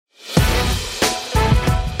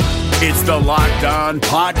It's the Locked On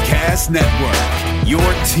Podcast Network, your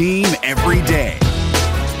team every day.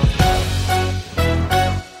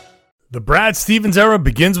 The Brad Stevens era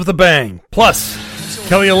begins with a bang. Plus,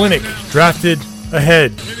 Kelly Olynyk drafted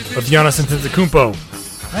ahead of Giannis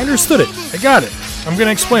Antetokounmpo. I understood it. I got it. I'm going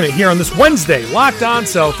to explain it here on this Wednesday. Locked On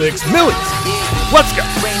Celtics. Millies. Let's go.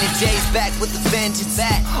 Rain and Jay's back with the vengeance.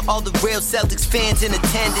 All the real Celtics fans in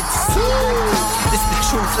attendance. This the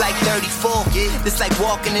truth like 34. This like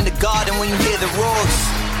walking in the garden when you hear the roars.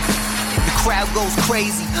 The crowd goes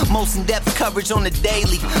crazy. Most in-depth coverage on the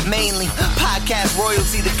daily. Mainly podcast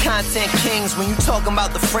royalty, the content kings. When you talking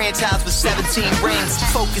about the franchise with 17 rings.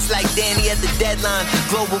 Focus like Danny at the deadline.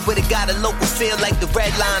 Global, but it got a local feel like the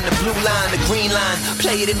red line, the blue line, the green line.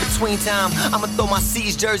 Play it in between time. I'ma throw my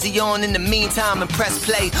C's jersey on in the meantime and press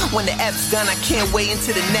play. When the F's done, I can't wait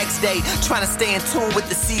until the next day. Trying to stay in tune with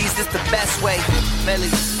the C's, it's the best way.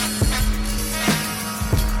 Millies.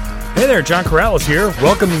 Hey there, John Karalis here,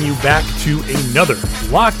 welcoming you back to another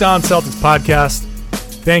Locked On Celtics podcast.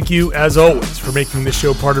 Thank you, as always, for making this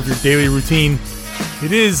show part of your daily routine.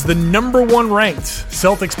 It is the number one ranked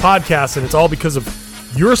Celtics podcast, and it's all because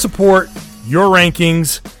of your support, your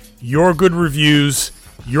rankings, your good reviews,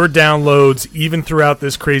 your downloads, even throughout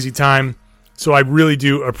this crazy time. So I really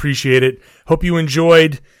do appreciate it. Hope you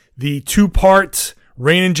enjoyed the two-part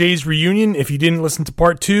Rain and Jay's reunion. If you didn't listen to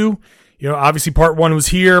part two, obviously part one was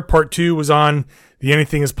here. Part two was on the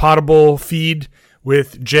Anything is Potable feed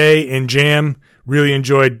with Jay and Jam. Really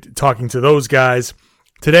enjoyed talking to those guys.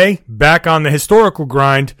 Today, back on the historical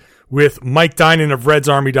grind with Mike Dynon of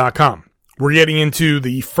RedsArmy.com. We're getting into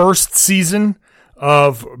the first season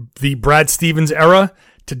of the Brad Stevens era.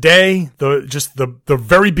 Today, the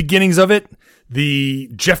very beginnings of it,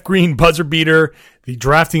 the Jeff Green buzzer beater, the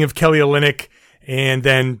drafting of Kelly Olynyk, and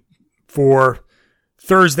then for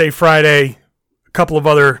Thursday, Friday, a couple of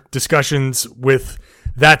other discussions with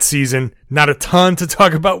that season. Not a ton to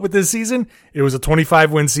talk about with this season. It was a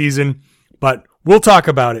 25-win season, but we'll talk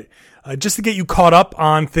about it. Just to get you caught up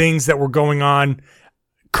on things that were going on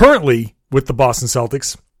currently with the Boston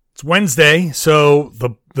Celtics. It's Wednesday, so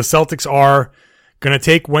the Celtics are going to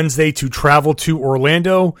take Wednesday to travel to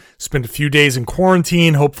Orlando, spend a few days in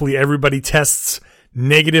quarantine. Hopefully everybody tests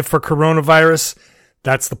negative for coronavirus.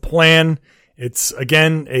 That's the plan. It's,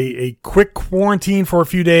 again, a quick quarantine for a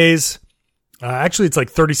few days. Actually, it's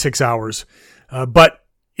like 36 hours. But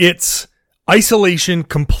it's isolation,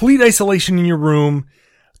 complete isolation in your room,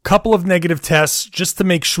 a couple of negative tests just to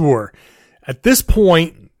make sure. At this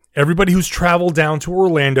point, everybody who's traveled down to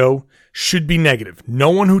Orlando should be negative.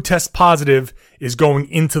 No one who tests positive is going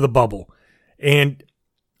into the bubble. And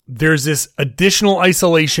there's this additional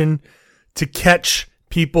isolation to catch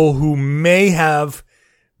people who may have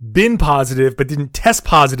been positive but didn't test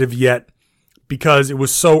positive yet because it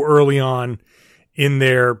was so early on in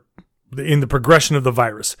the progression of the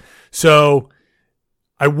virus. So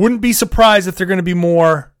I wouldn't be surprised if there are going to be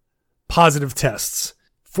more positive tests.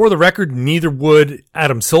 For the record, neither would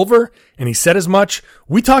Adam Silver, and he said as much.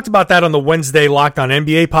 We talked about that on the Wednesday Locked On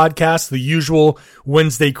NBA podcast, the usual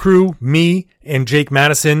Wednesday crew, me and Jake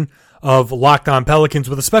Madison of Locked On Pelicans,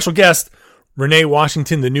 with a special guest, Renee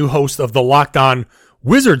Washington, the new host of the Locked On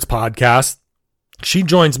Wizards podcast. She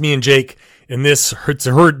joins me and Jake in this. It's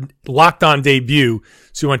her Locked On debut,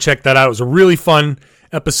 so you want to check that out. It was a really fun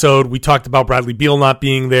episode. We talked about Bradley Beal not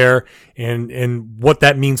being there and what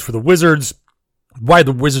that means for the Wizards, why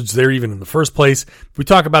the Wizards there even in the first place. We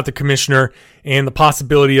talk about the commissioner and the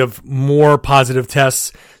possibility of more positive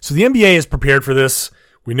tests. So the NBA is prepared for this.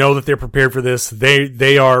 We know that they're prepared for this.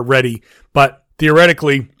 They are ready. But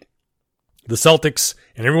theoretically, the Celtics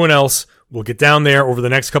and everyone else will get down there over the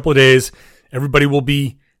next couple of days. Everybody will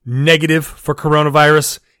be negative for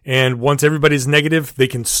coronavirus. And once everybody's negative, they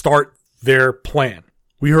can start their plan.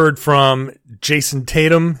 We heard from Jason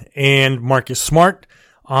Tatum and Marcus Smart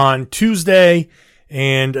on Tuesday.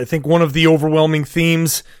 And I think one of the overwhelming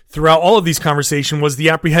themes throughout all of these conversations was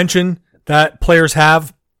the apprehension that players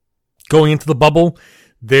have going into the bubble.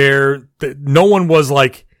 No one was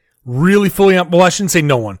like really fully on. Well, I shouldn't say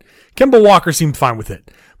no one. Kemba Walker seemed fine with it.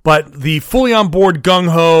 But the fully on board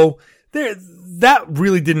gung-ho, that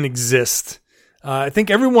really didn't exist. I think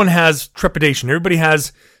everyone has trepidation. Everybody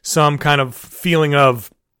has some kind of feeling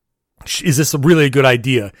of, is this really a good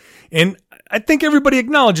idea? And I think everybody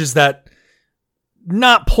acknowledges that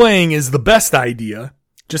not playing is the best idea.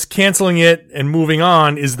 Just canceling it and moving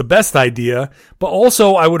on is the best idea. But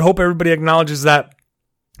also, I would hope everybody acknowledges that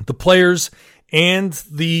the players and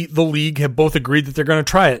the league have both agreed that they're going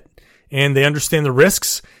to try it. And they understand the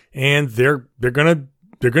risks, and they're gonna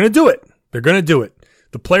do it. They're gonna do it.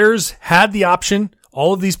 The players had the option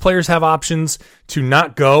All of these players have options to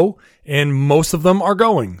not go, and most of them are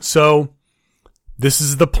going. So this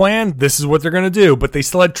is the plan. This is what they're going to do. But they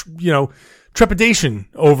still had, trepidation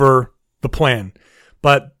over the plan.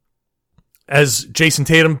 But as Jason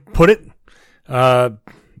Tatum put it,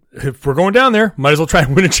 if we're going down there, might as well try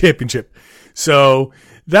and win a championship. So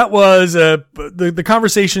that was the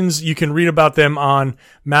conversations. You can read about them on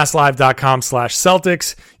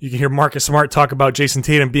MassLive.com/Celtics. You can hear Marcus Smart talk about Jason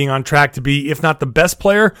Tatum being on track to be, if not the best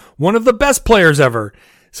player, one of the best players ever.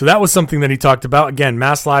 So that was something that he talked about. Again,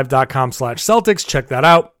 MassLive.com/Celtics. Check that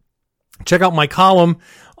out. Check out my column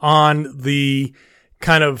on the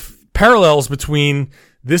kind of parallels between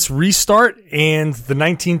this restart and the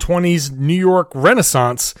 1920s New York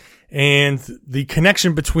Renaissance and the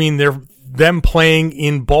connection between them playing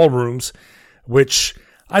in ballrooms, which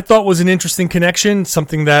I thought was an interesting connection,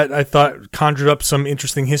 something that I thought conjured up some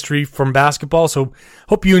interesting history from basketball. So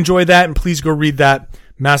hope you enjoy that, and please go read that,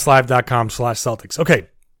 MassLive.com/Celtics. Okay,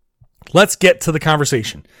 let's get to the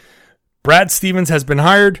conversation. Brad Stevens has been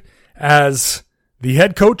hired as the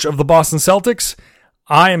head coach of the Boston Celtics.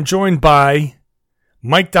 I am joined by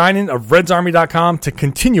Mike Dynon of RedsArmy.com to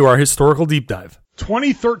continue our historical deep dive.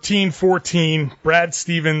 2013-14, Brad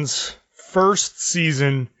Stevens' first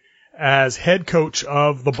season as head coach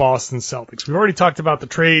of the Boston Celtics. We've already talked about the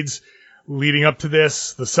trades leading up to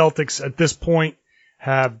this. The Celtics at this point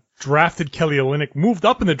have drafted Kelly Olynyk, moved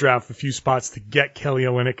up in the draft a few spots to get Kelly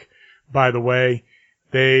Olynyk, by the way.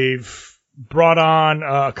 They've brought on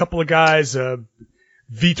a couple of guys,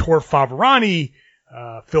 Vitor Favorani,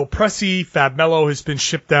 Phil Pressey, Fab Melo has been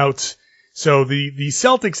shipped out. So the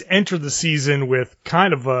Celtics enter the season with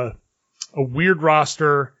kind of a weird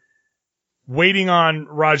roster, waiting on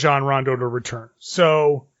Rajon Rondo to return.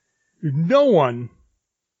 So no one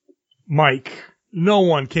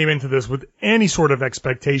came into this with any sort of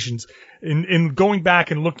expectations. In going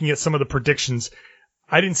back and looking at some of the predictions,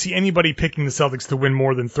 I didn't see anybody picking the Celtics to win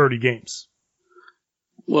more than 30 games.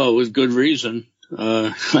 Well, with good reason.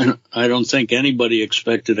 I don't think anybody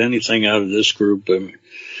expected anything out of this group. I mean,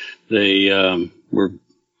 they were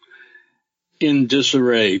in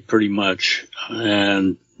disarray pretty much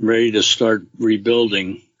and ready to start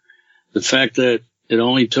rebuilding. The fact that it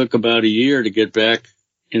only took about a year to get back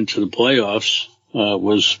into the playoffs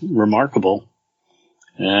was remarkable.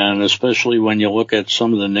 And especially when you look at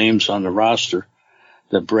some of the names on the roster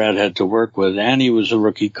that Brad had to work with. And he was a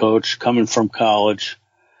rookie coach coming from college.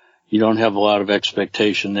 You don't have a lot of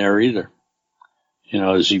expectation there either,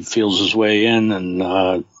 as he feels his way in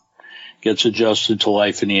and gets adjusted to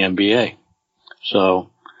life in the NBA. So,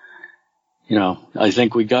 I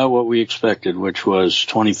think we got what we expected, which was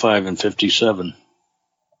 25-57.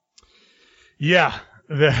 Yeah,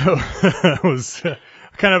 that was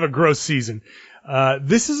kind of a gross season.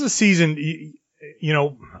 This is a season,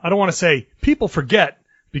 I don't want to say people forget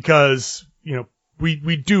because,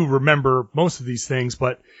 we do remember most of these things,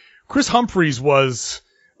 but Chris Humphries was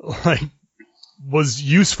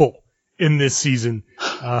useful in this season.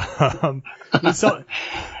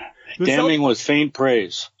 Damning with faint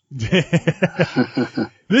praise.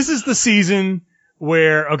 This is the season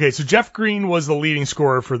where, so Jeff Green was the leading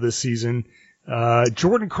scorer for this season.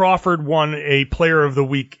 Jordan Crawford won a Player of the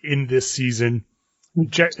Week in this season.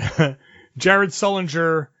 Jared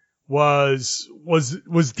Sullinger was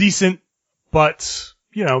decent, but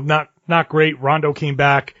not great. Rondo came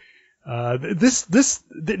back.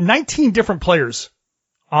 19 different players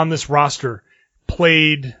on this roster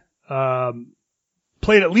played at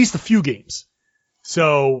least a few games.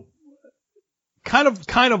 So kind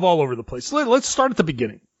of all over the place. So let's start at the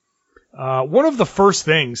beginning. One of the first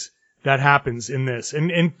things that happens in this,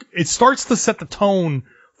 and it starts to set the tone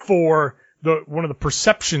for one of the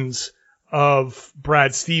perceptions of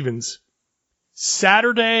Brad Stevens.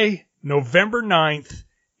 Saturday, November 9th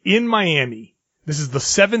in Miami. This is the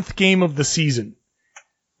 7th game of the season.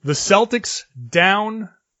 The Celtics down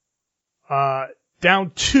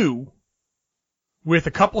 2 with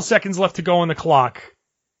a couple seconds left to go on the clock.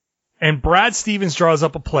 And Brad Stevens draws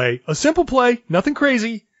up a play, a simple play, nothing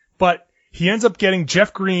crazy, but he ends up getting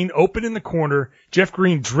Jeff Green open in the corner. Jeff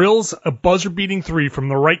Green drills a buzzer-beating 3 from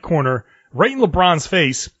the right corner, right in LeBron's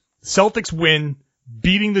face. Celtics win,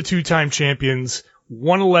 beating the two-time champions,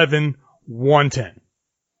 111-110.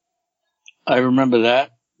 I remember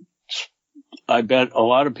that. I bet a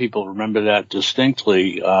lot of people remember that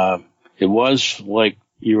distinctly. It was, like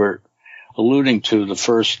you were alluding to, the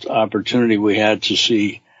first opportunity we had to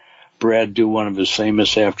see Brad do one of his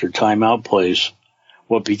famous after timeout plays,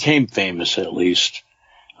 what became famous at least.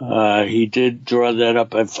 He did draw that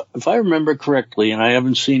up. If I remember correctly, and I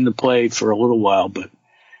haven't seen the play for a little while, but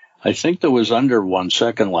I think there was under 1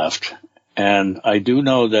 second left. And I do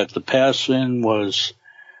know that the pass in was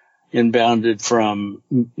inbounded from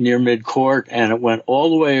near midcourt, and it went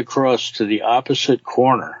all the way across to the opposite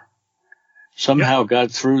corner. Somehow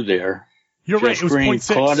got through there. You're right. It was Green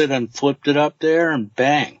 0.6. caught it and flipped it up there, and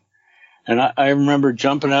bang. And I remember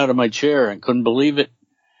jumping out of my chair and couldn't believe it.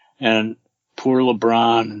 And poor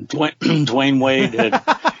LeBron and Dwayne Wade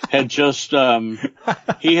had just,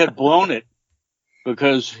 he had blown it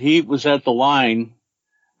because he was at the line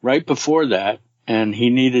right before that, and he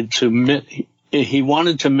needed to he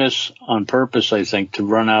wanted to miss on purpose, I think, to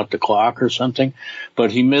run out the clock or something, but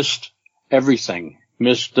he missed everything,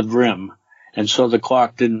 missed the rim, and so the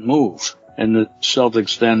clock didn't move. And the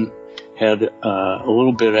Celtics then had a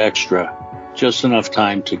little bit extra, just enough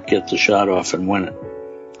time to get the shot off and win it.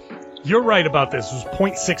 You're right about this. It was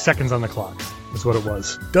 0.6 seconds on the clock. Is what it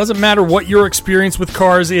was. Doesn't matter what your experience with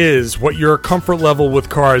cars is, what your comfort level with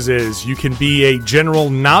cars is. You can be a general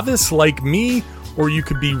novice like me, or you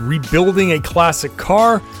could be rebuilding a classic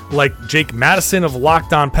car like Jake Madison of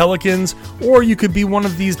Locked On Pelicans, or you could be one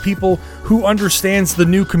of these people who understands the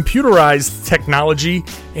new computerized technology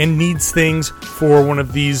and needs things for one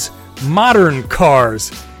of these modern cars.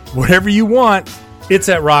 Whatever you want, it's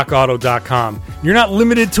at rockauto.com. You're not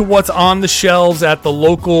limited to what's on the shelves at the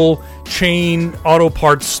local chain auto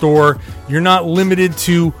parts store. You're not limited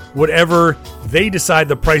to whatever they decide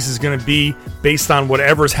the price is going to be based on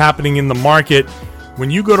whatever's happening in the market.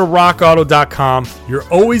 When you go to rockauto.com, you're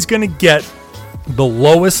always going to get the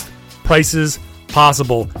lowest prices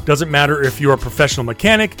possible. Doesn't matter if you're a professional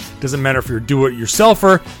mechanic, doesn't matter if you're a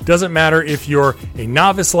do-it-yourselfer, doesn't matter if you're a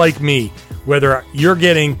novice like me. Whether you're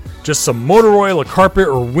getting just some motor oil, a carpet,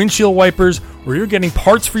 or windshield wipers, or you're getting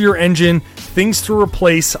parts for your engine, things to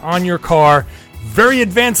replace on your car, very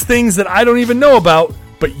advanced things that I don't even know about,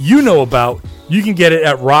 but you know about, you can get it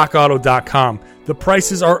at rockauto.com. The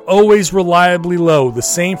prices are always reliably low, the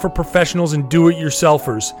same for professionals and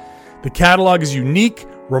do-it-yourselfers. The catalog is unique,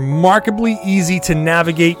 remarkably easy to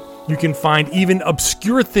navigate. You can find even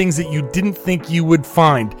obscure things that you didn't think you would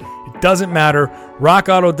find. It doesn't matter.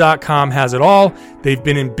 RockAuto.com has it all. They've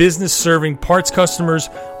been in business serving parts customers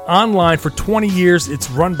online for 20 years. It's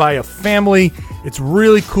run by a family. It's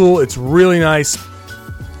really cool. It's really nice.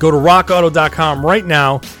 Go to RockAuto.com right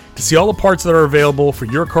now to see all the parts that are available for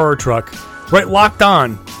your car or truck. Right, Locked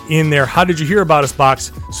On in their How Did You Hear About Us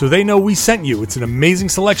box so they know we sent you. It's an amazing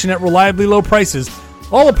selection at reliably low prices.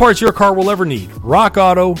 All the parts your car will ever need.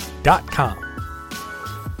 RockAuto.com.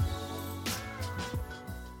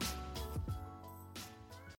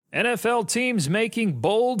 NFL teams making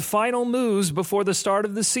bold final moves before the start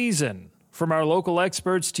of the season. From our local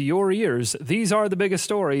experts to your ears, these are the biggest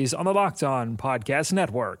stories on the Locked On Podcast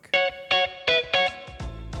Network.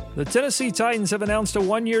 The Tennessee Titans have announced a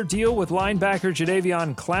one-year deal with linebacker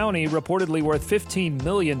Jadeveon Clowney, reportedly worth $15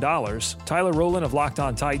 million. Tyler Rowland of Locked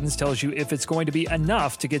On Titans tells you if it's going to be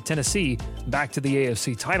enough to get Tennessee back to the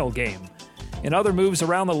AFC title game. In other moves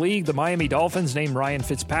around the league, the Miami Dolphins named Ryan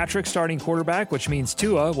Fitzpatrick starting quarterback, which means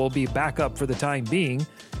Tua will be back up for the time being.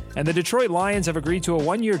 And the Detroit Lions have agreed to a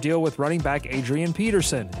one-year deal with running back Adrian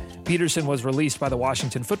Peterson. Peterson was released by the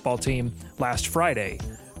Washington football team last Friday.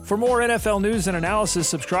 For more NFL news and analysis,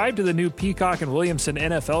 subscribe to the new Peacock and Williamson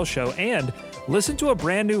NFL show and listen to a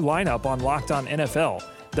brand new lineup on Locked On NFL.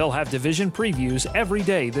 They'll have division previews every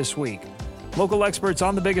day this week. Local experts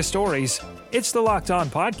on the biggest stories. It's the Locked On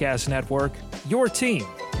Podcast Network, your team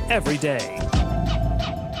every day.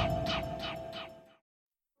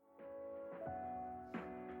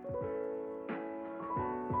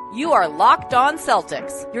 You are Locked On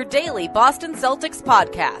Celtics, your daily Boston Celtics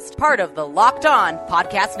podcast, part of the Locked On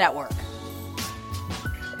Podcast Network.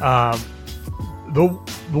 The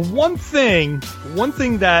one thing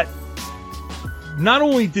that not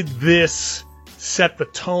only did this set the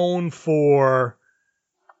tone for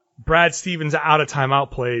Brad Stevens out of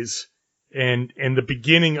timeout plays and the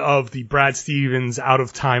beginning of the Brad Stevens out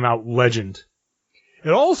of timeout legend,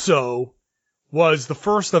 it also was the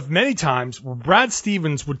first of many times where Brad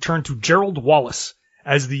Stevens would turn to Gerald Wallace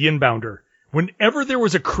as the inbounder. Whenever there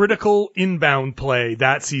was a critical inbound play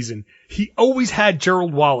that season, he always had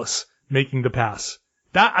Gerald Wallace making the pass.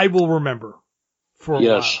 That I will remember for a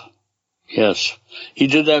while. Yes. He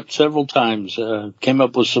did that several times. Came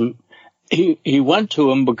up with some... He went to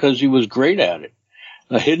him because he was great at it.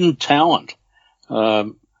 A hidden talent.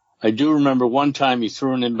 I do remember one time he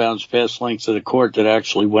threw an inbounds pass length to the court that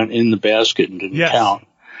actually went in the basket and didn't count.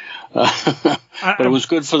 But it was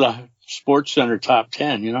good for the Sports Center top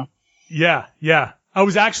 10, you know? Yeah. I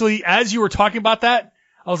was actually, as you were talking about that,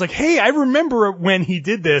 I was like, hey, I remember when he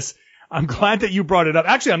did this. I'm glad that you brought it up.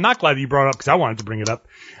 Actually, I'm not glad that you brought it up because I wanted to bring it up.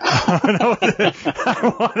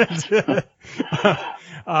 I wanted to.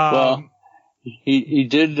 Well, he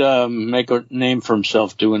did make a name for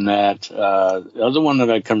himself doing that. The other one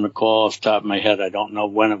that I can recall off the top of my head, I don't know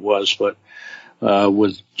when it was, but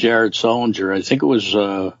with Jared Sullinger, I think it was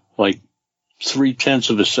like 0.3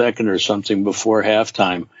 of a second or something before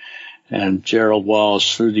halftime, and Gerald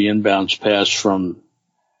Wallace threw the inbounds pass from,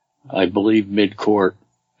 I believe, midcourt,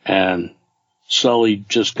 and Sully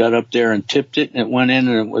just got up there and tipped it, and it went in,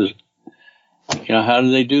 and it was, how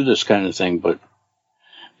do they do this kind of thing? But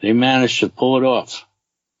they managed to pull it off.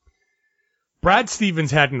 Brad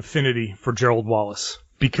Stevens had an affinity for Gerald Wallace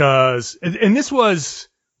because, and this was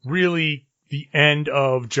really the end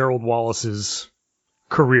of Gerald Wallace's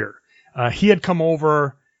career. He had come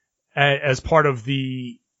over as part of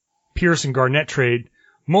the Pearson Garnett trade,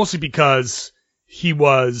 mostly because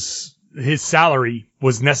his salary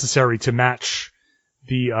was necessary to match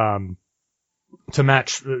for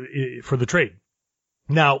the trade.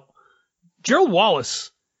 Now, Gerald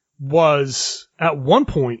Wallace was at one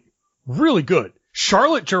point really good.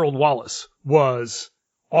 Charlotte Gerald Wallace was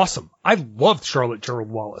awesome. I loved Charlotte Gerald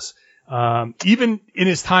Wallace. Even in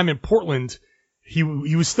his time in Portland, he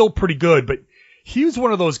was still pretty good, but he was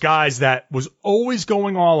one of those guys that was always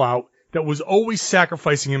going all out, that was always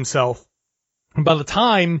sacrificing himself. And by the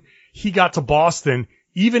time he got to Boston,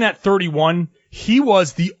 even at 31, he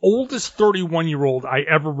was the oldest 31-year-old I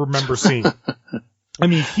ever remember seeing. I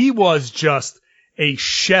mean, he was just a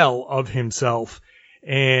shell of himself.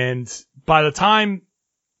 And by the time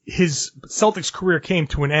his Celtics career came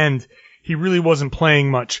to an end, he really wasn't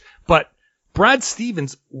playing much. But Brad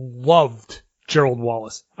Stevens loved Gerald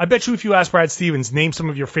Wallace. I bet you if you ask Brad Stevens, name some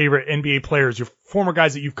of your favorite NBA players, your former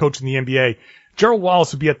guys that you've coached in the NBA, Gerald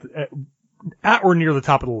Wallace would be at or near the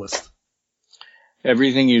top of the list.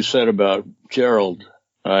 Everything you said about Gerald,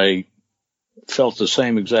 I felt the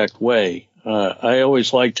same exact way. I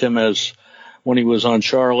always liked him as when he was on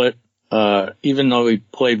Charlotte, even though he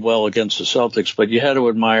played well against the Celtics, but you had to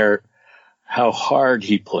admire how hard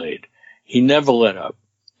he played. He never let up.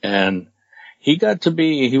 And he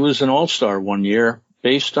was an all-star one year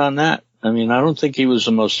based on that. I mean, I don't think he was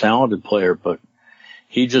the most talented player, but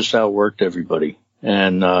he just outworked everybody.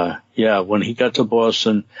 And, when he got to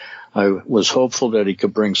Boston, I was hopeful that he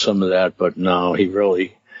could bring some of that, but no, he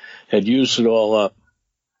really had used it all up.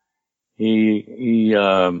 He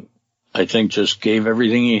I think just gave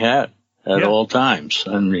everything he had at all times,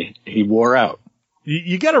 and he wore out.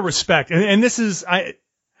 You got to respect, and this is,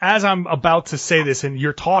 as I'm about to say this, and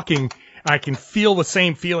you're talking, I can feel the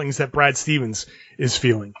same feelings that Brad Stevens is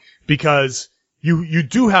feeling, because you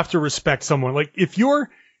do have to respect someone. Like,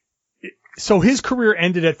 so his career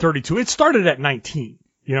ended at 32. It started at 19,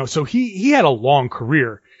 so he had a long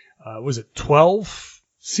career. Was it 12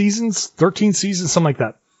 seasons, 13 seasons, something like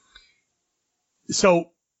that? So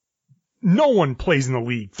no one plays in the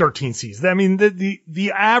league 13 seasons. I mean,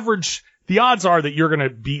 the average, the odds are that you're going to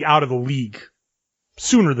be out of the league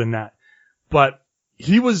sooner than that. But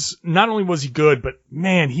not only was he good, but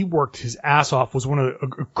man, he worked his ass off, was one of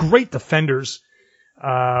the great defenders,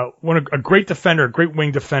 a great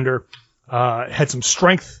wing defender, had some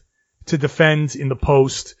strength to defend in the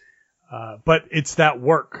post. But it's that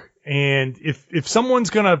work. And if someone's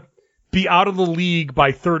going to be out of the league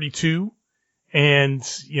by 32, and,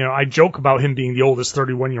 I joke about him being the oldest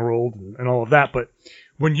 31-year-old and all of that, but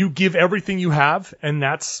when you give everything you have, and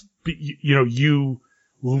that's, you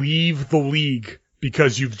leave the league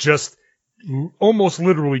because you've just almost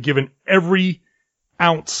literally given every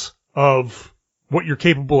ounce of what you're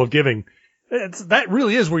capable of giving, that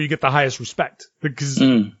really is where you get the highest respect.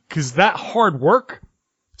 Because that hard work,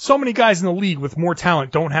 so many guys in the league with more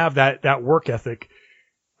talent don't have that work ethic.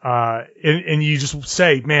 And you just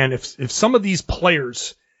say, man, if some of these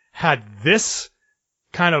players had this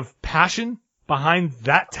kind of passion behind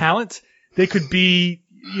that talent, they could be,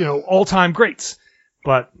 all-time greats.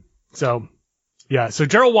 But, so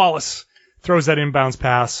Gerald Wallace throws that inbounds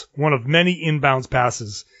pass, one of many inbounds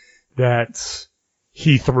passes that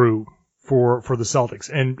he threw for the Celtics.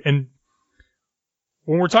 And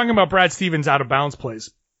when we're talking about Brad Stevens out of bounds plays,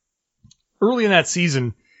 early in that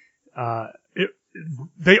season, it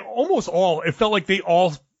felt like they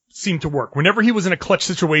all seemed to work. Whenever he was in a clutch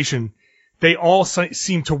situation, they all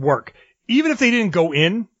seemed to work. Even if they didn't go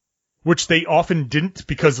in, which they often didn't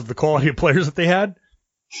because of the quality of players that they had,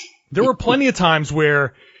 there were plenty of times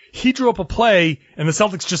where he drew up a play and the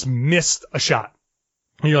Celtics just missed a shot.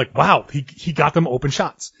 And you're like, wow, he got them open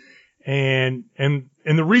shots. And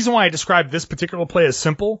the reason why I describe this particular play as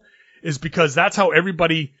simple is because that's how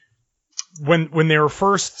everybody, when they were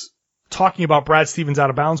first talking about Brad Stevens out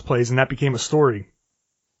of bounds plays, and that became a story.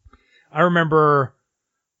 I remember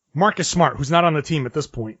Marcus Smart, who's not on the team at this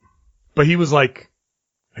point, but he was like,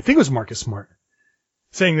 I think it was Marcus Smart,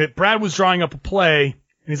 saying that Brad was drawing up a play,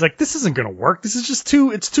 and he's like, this isn't going to work. This is just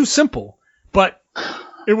it's too simple. But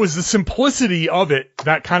it was the simplicity of it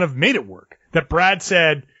that kind of made it work. That Brad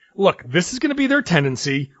said, look, this is going to be their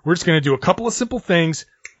tendency. We're just going to do a couple of simple things.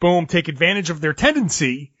 Boom, take advantage of their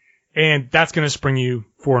tendency, and that's going to spring you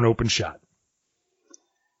for an open shot.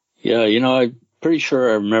 Yeah, I'm pretty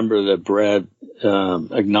sure I remember that Brad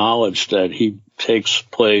acknowledged that he takes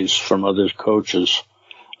plays from other coaches.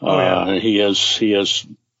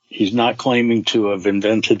 He's not claiming to have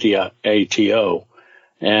invented the ATO.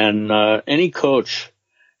 And any coach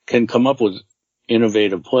can come up with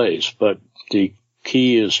innovative plays, but the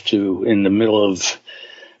key is to, in the middle of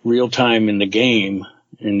real time in the game,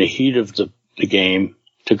 in the heat of the game,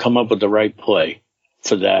 to come up with the right play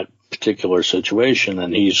for that particular situation.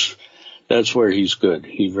 And that's where he's good.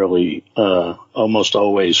 He really almost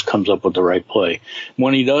always comes up with the right play.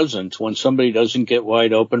 When he doesn't, when somebody doesn't get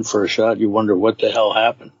wide open for a shot, you wonder what the hell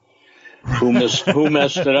happened. Who messed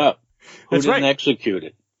it up? Who didn't execute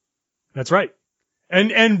it? That's right.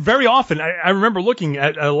 And very often, I remember looking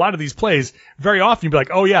at a lot of these plays, very often you'd be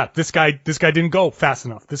like, oh yeah, this guy didn't go fast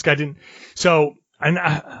enough. This guy didn't. So, and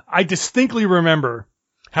I distinctly remember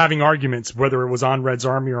having arguments, whether it was on Red's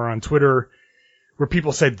Army or on Twitter, where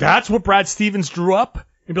people said, that's what Brad Stevens drew up?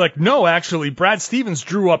 And be like, no, actually, Brad Stevens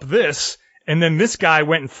drew up this, and then this guy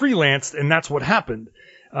went and freelanced, and that's what happened.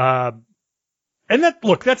 And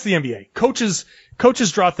that's the NBA. Coaches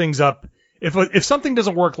draw things up. If something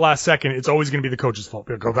doesn't work last second, it's always going to be the coach's fault.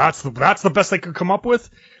 They'll go, that's the best they could come up with.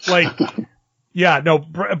 Like, yeah, no,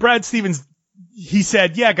 Brad Stevens, he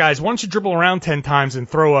said, yeah, guys, why don't you dribble around 10 times and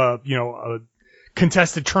throw a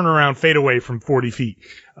contested turnaround fadeaway from 40 feet.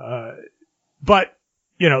 But,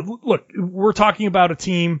 look, we're talking about a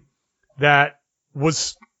team that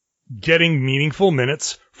was getting meaningful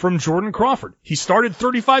minutes from Jordan Crawford. He started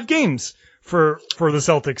 35 games for the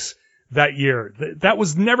Celtics that year. That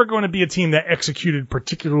was never going to be a team that executed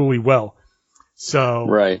particularly well. So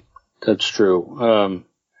right, that's true.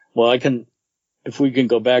 If we can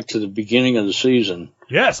go back to the beginning of the season.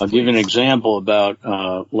 Yes, I'll give you an example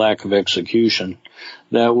about lack of execution.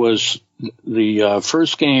 That was the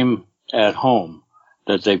first game at home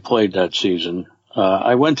that they played that season.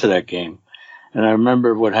 I went to that game, and I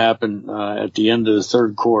remember what happened at the end of the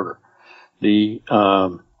third quarter. The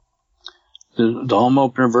home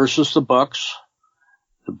opener versus the Bucks.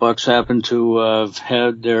 The Bucks happened to have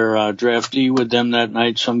had their draftee with them that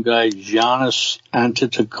night, some guy, Giannis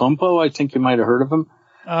Antetokounmpo. I think you might have heard of him.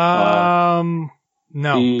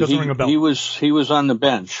 No, doesn't ring a bell. He was on the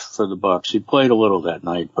bench for the Bucks. He played a little that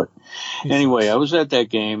night, but anyway, I was at that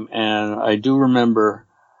game, and I do remember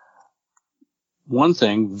one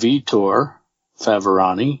thing. Vitor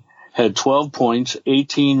Faverani had 12 points,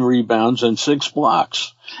 18 rebounds, and 6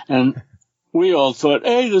 blocks. And we all thought,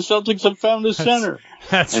 hey, the Celtics have found a center.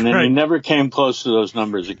 That's and then right. he never came close to those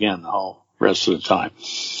numbers again the whole rest of the time.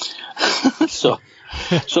 So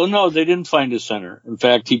no, they didn't find a center. In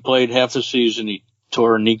fact, he played half a season. He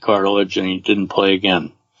tore a knee cartilage, and he didn't play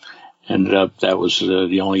again. Ended up, that was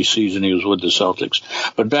the only season he was with the Celtics.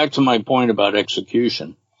 But back to my point about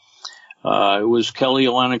execution. It was Kelly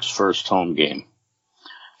Olynyk's first home game.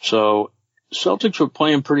 So Celtics were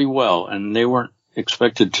playing pretty well, and they weren't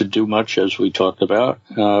expected to do much, as we talked about,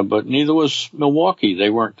 but neither was Milwaukee. They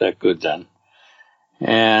weren't that good then.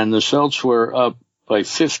 And the Celtics were up by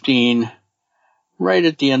 15 right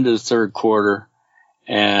at the end of the third quarter,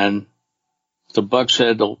 and the Bucks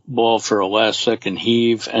had the ball for a last-second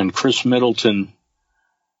heave, and Chris Middleton,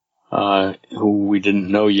 who we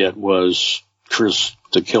didn't know yet was Chris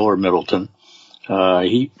the Killer Middleton,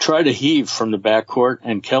 he tried to heave from the backcourt,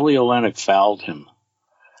 and Kelly Olynyk fouled him.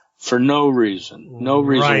 For no reason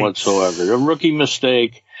whatsoever. A rookie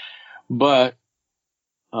mistake, but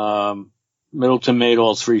Middleton made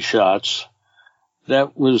all 3 shots.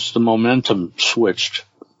 That was the momentum switched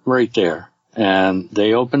right there. And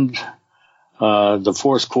they opened the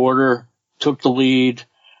fourth quarter, took the lead,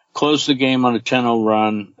 closed the game on a 10-0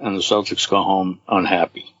 run, and the Celtics go home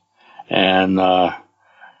unhappy. And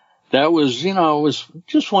that was, it was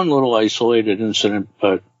just one little isolated incident,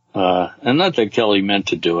 but and not that Kelly meant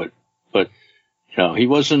to do it, but, he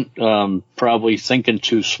wasn't probably thinking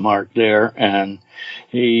too smart there, and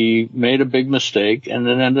he made a big mistake, and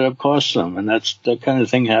it ended up costing him, and that kind of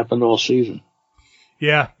thing happened all season.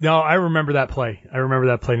 Yeah, no, I remember that play.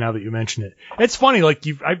 Now that you mention it. It's funny, like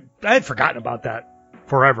I had forgotten about that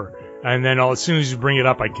forever. And then as soon as you bring it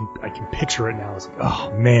up, I can picture it now. It's like,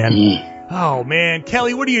 oh man,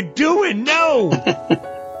 Kelly, what are you doing? No.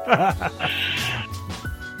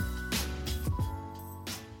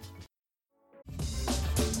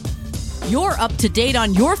 You're up to date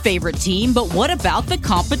on your favorite team, but what about the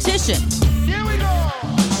competition? Here we go.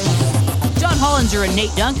 John Hollinger and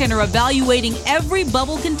Nate Duncan are evaluating every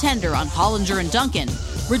bubble contender on Hollinger and Duncan.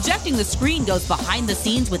 Rejecting the Screen goes behind the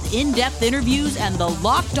scenes with in-depth interviews, and the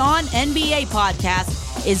Locked On NBA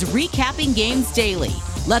podcast is recapping games daily.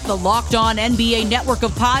 Let the Locked On NBA network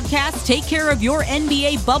of podcasts take care of your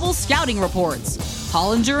NBA bubble scouting reports.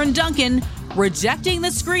 Hollinger and Duncan, Rejecting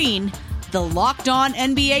the Screen, the Locked On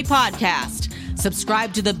NBA podcast.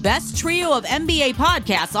 Subscribe to the best trio of NBA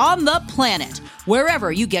podcasts on the planet,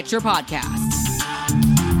 wherever you get your podcasts.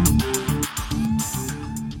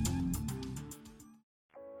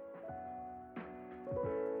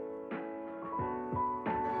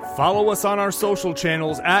 Follow us on our social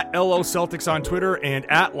channels at LO Celtics on Twitter and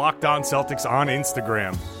at Locked On Celtics on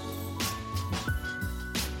Instagram.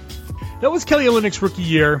 That was Kelly Olynyk's rookie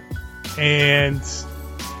year, and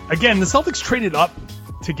again, the Celtics traded up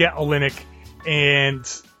to get Olynyk, and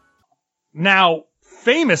now,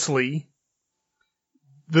 famously,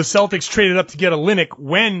 the Celtics traded up to get Olynyk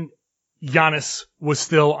when Giannis was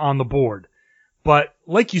still on the board. But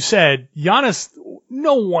like you said, Giannis,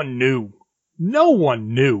 no one knew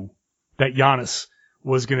that Giannis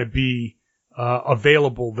was going to be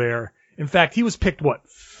available there. In fact, he was picked,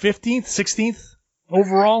 15th, 16th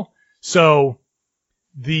overall? So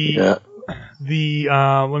let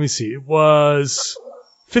me see, it was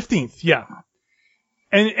 15th, yeah.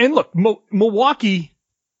 And look, Milwaukee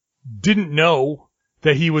didn't know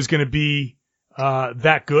that he was going to be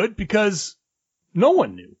that good because no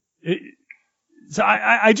one knew. So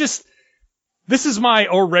I just, this is my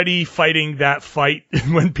already fighting that fight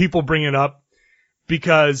when people bring it up,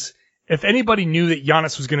 because if anybody knew that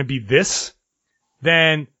Giannis was going to be this,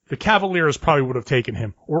 then the Cavaliers probably would have taken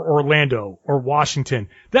him, or Orlando, or Washington.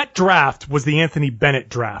 That draft was the Anthony Bennett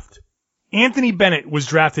draft. Anthony Bennett was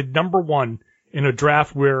drafted number 1 in a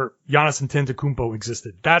draft where Giannis Antetokounmpo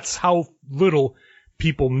existed. That's how little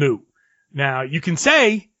people knew. Now, you can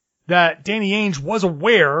say that Danny Ainge was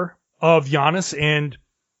aware of Giannis and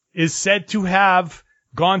is said to have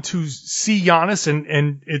gone to see Giannis,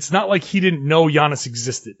 and it's not like he didn't know Giannis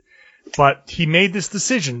existed. But he made this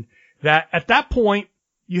decision that at that point,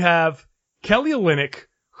 you have Kelly Olynyk,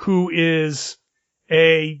 who is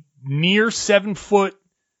a near 7-foot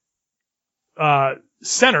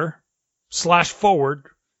center / forward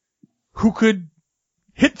who could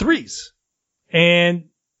hit threes. And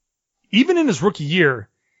even in his rookie year,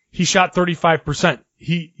 he shot 35%.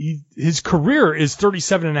 His career is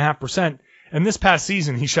 37.5%, and this past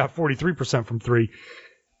season he shot 43% from three.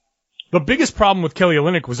 The biggest problem with Kelly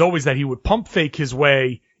Olynyk was always that he would pump fake his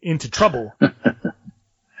way into trouble.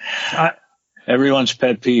 Everyone's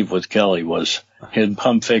pet peeve with Kelly was him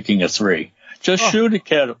pump faking a three. Just shoot it,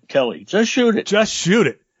 Kelly. Just shoot it. Just shoot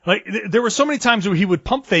it. Like, there were so many times where he would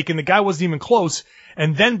pump fake and the guy wasn't even close,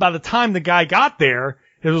 and then by the time the guy got there,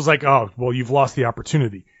 it was like, oh, well, you've lost the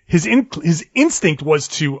opportunity. His instinct was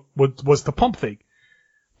to pump fake.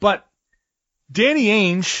 But Danny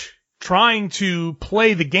Ainge, trying to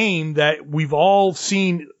play the game that we've all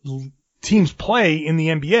seen teams play in the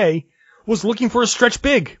NBA, was looking for a stretch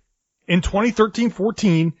big. In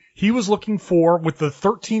 2013-14, he was looking for, with the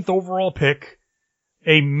 13th overall pick,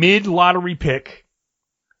 a mid-lottery pick.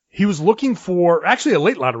 He was looking for, actually a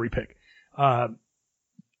late lottery pick.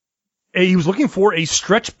 He was looking for a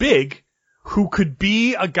stretch big who could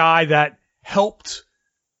be a guy that helped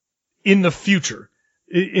in the future.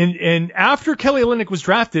 And after Kelly Olynyk was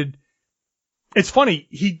drafted, it's funny,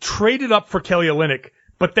 he traded up for Kelly Olynyk,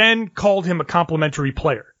 but then called him a complimentary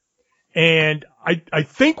player. And I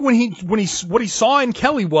think what he saw in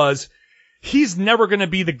Kelly was, he's never going to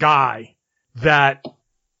be the guy that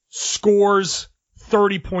scores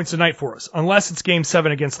 30 points a night for us, unless it's Game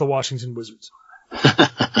 7 against the Washington Wizards.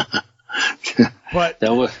 But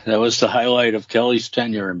that was the highlight of Kelly's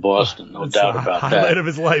tenure in Boston, no doubt about that. Highlight of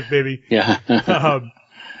his life, baby. Yeah.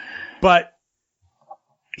 But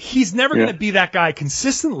he's never going to be that guy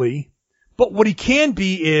consistently. But what he can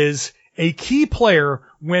be is a key player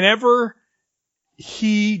whenever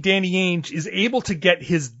Danny Ainge, is able to get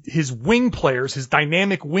his wing players, his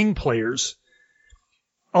dynamic wing players.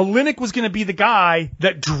 Olynyk was going to be the guy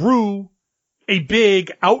that drew a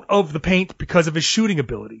big out of the paint because of his shooting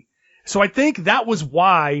ability. So I think that was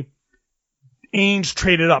why Ainge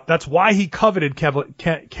traded up. That's why he coveted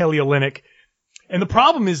Kelly Olynyk. And the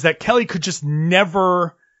problem is that Kelly could just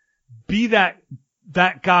never be that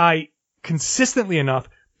guy consistently enough,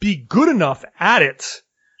 be good enough at it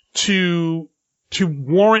to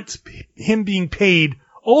warrant him being paid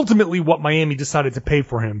ultimately what Miami decided to pay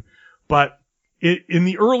for him. But in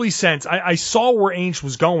the early sense, I saw where Ainge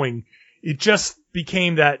was going. It just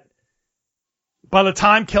became that by the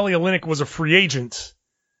time Kelly Olynyk was a free agent,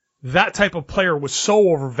 that type of player was so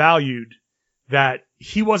overvalued that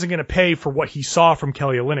he wasn't going to pay for what he saw from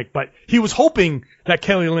Kelly Olynyk. But he was hoping that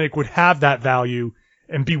Kelly Olynyk would have that value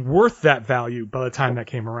and be worth that value by the time that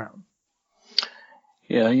came around.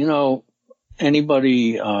 Yeah,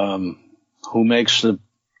 anybody who makes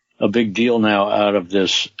a big deal now out of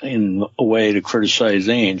this in a way to criticize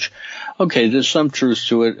Ainge, okay, there's some truth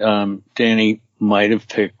to it. Danny might have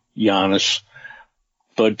picked Giannis,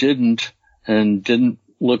 but didn't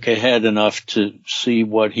look ahead enough to see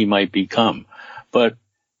what he might become. But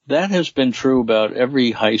that has been true about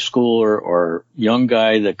every high schooler or young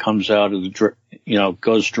guy that comes out of the,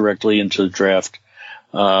 goes directly into the draft.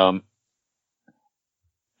 And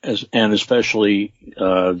especially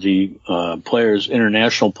the players,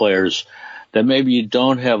 international players, that maybe you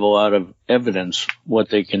don't have a lot of evidence what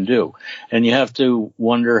they can do. And you have to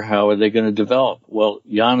wonder, how are they going to develop? Well,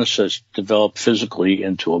 Giannis has developed physically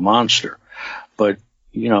into a monster. But,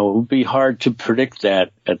 it would be hard to predict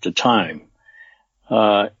that at the time.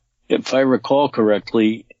 If I recall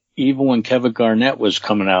correctly, even when Kevin Garnett was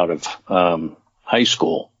coming out of high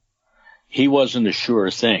school, he wasn't a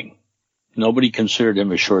sure thing. Nobody considered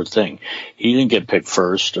him a sure thing. He didn't get picked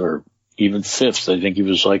first or even fifth. I think he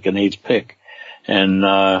was like an eighth pick. And,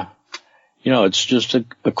 it's just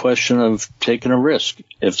a question of taking a risk.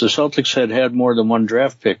 If the Celtics had more than one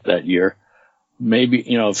draft pick that year, maybe,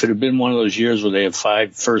 if it had been one of those years where they have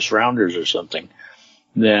 5 first rounders or something,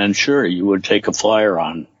 then sure, you would take a flyer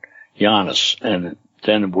on Giannis and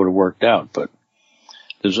then it would have worked out. But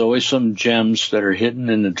there's always some gems that are hidden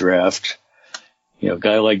in the draft. A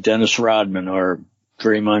guy like Dennis Rodman or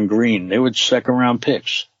Draymond Green, they were second-round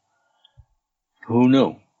picks. Who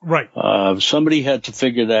knew? Right. Somebody had to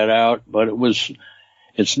figure that out, but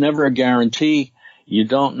it's never a guarantee. You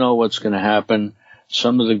don't know what's going to happen.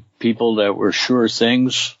 Some of the people that were sure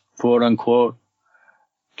things, quote unquote,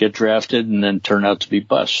 get drafted and then turn out to be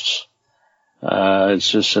busts. It's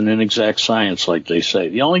just an inexact science, like they say.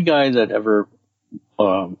 The only guy that ever,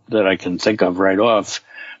 that I can think of right off,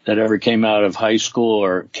 that ever came out of high school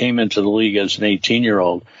or came into the league as an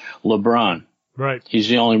 18-year-old, LeBron. Right. He's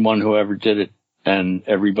the only one who ever did it, and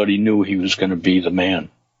everybody knew he was going to be the man.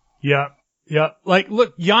 Yeah.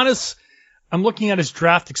 Look, Giannis, I'm looking at his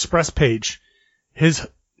Draft Express page. His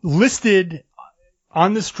listed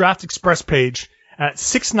on this Draft Express page at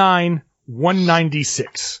 6'9",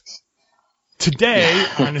 196. Today,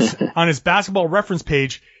 on his basketball reference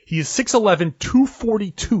page, he is 6'11",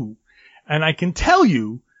 242. And I can tell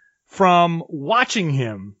you, from watching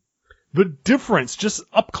him, the difference, just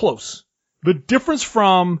up close, the difference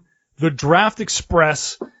from the Draft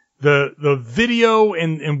Express, the video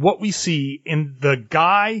and what we see, in the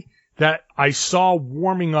guy that I saw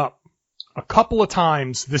warming up a couple of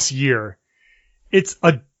times this year, it's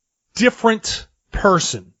a different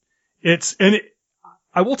person.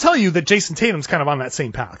 I will tell you that Jason Tatum's kind of on that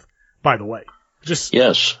same path, by the way.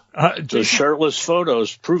 Yes. The shirtless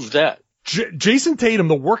photos prove that. Jason Tatum,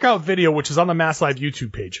 the workout video, which is on the MassLive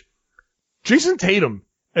YouTube page, Jason Tatum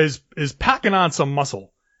is packing on some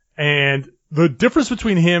muscle. And the difference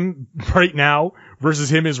between him right now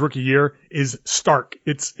versus him his rookie year is stark.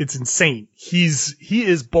 It's insane. He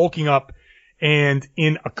is bulking up. And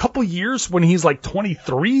in a couple years, when he's like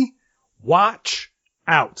 23, watch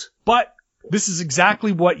out. But this is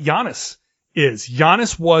exactly what Giannis is.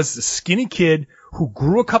 Giannis was the skinny kid who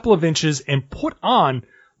grew a couple of inches and put on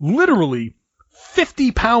literally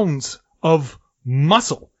 50 pounds of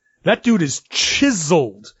muscle. That dude is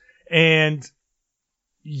chiseled. And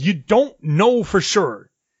you don't know for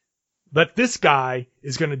sure that this guy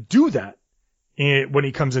is going to do that when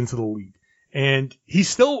he comes into the league. And he's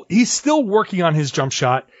still working on his jump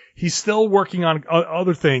shot. He's still working on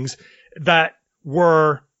other things that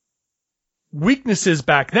were weaknesses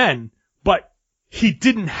back then, but he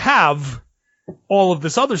didn't have all of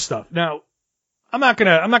this other stuff. Now, I'm not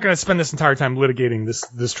gonna spend this entire time litigating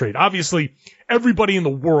this trade. Obviously, everybody in the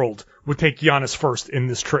world would take Giannis first in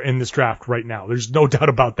this draft right now. There's no doubt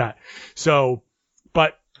about that. So,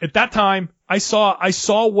 but at that time, I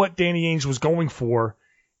saw what Danny Ainge was going for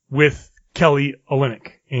with Kelly Olynyk,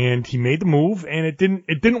 and he made the move, and it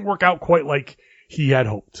didn't work out quite like he had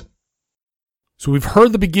hoped. So we've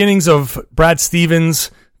heard the beginnings of Brad Stevens,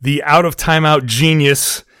 the out of timeout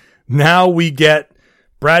genius. Now we get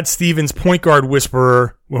Brad Stevens, point guard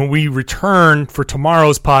whisperer, when we return for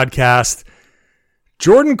tomorrow's podcast.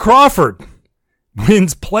 Jordan Crawford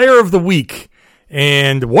wins Player of the Week.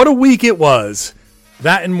 And what a week it was.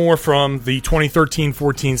 That and more from the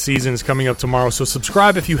 2013-14 season is coming up tomorrow. So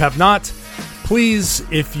subscribe if you have not. Please,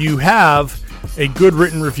 if you have, a good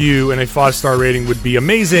written review and a 5-star rating would be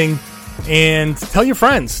amazing. And tell your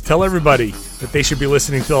friends, tell everybody that they should be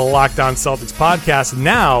listening to the Locked On Celtics podcast.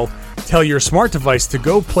 Now, tell your smart device to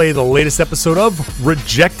go play the latest episode of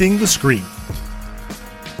Rejecting the Screen.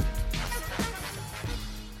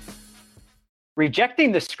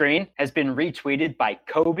 Rejecting the Screen has been retweeted by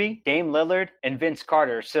Kobe, Dame Lillard, and Vince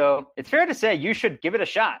Carter, so it's fair to say you should give it a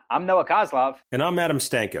shot. I'm Noah Kozlov. And I'm Adam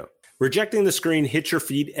Stanko. Rejecting the Screen hits your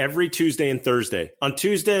feed every Tuesday and Thursday. On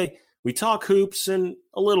Tuesday, we talk hoops and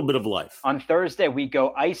a little bit of life. On Thursday, we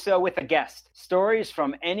go ISO with a guest. Stories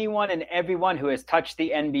from anyone and everyone who has touched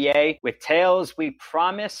the NBA with tales we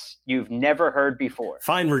promise you've never heard before.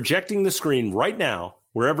 Find Rejecting the Screen right now,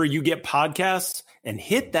 wherever you get podcasts, and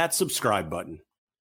hit that subscribe button.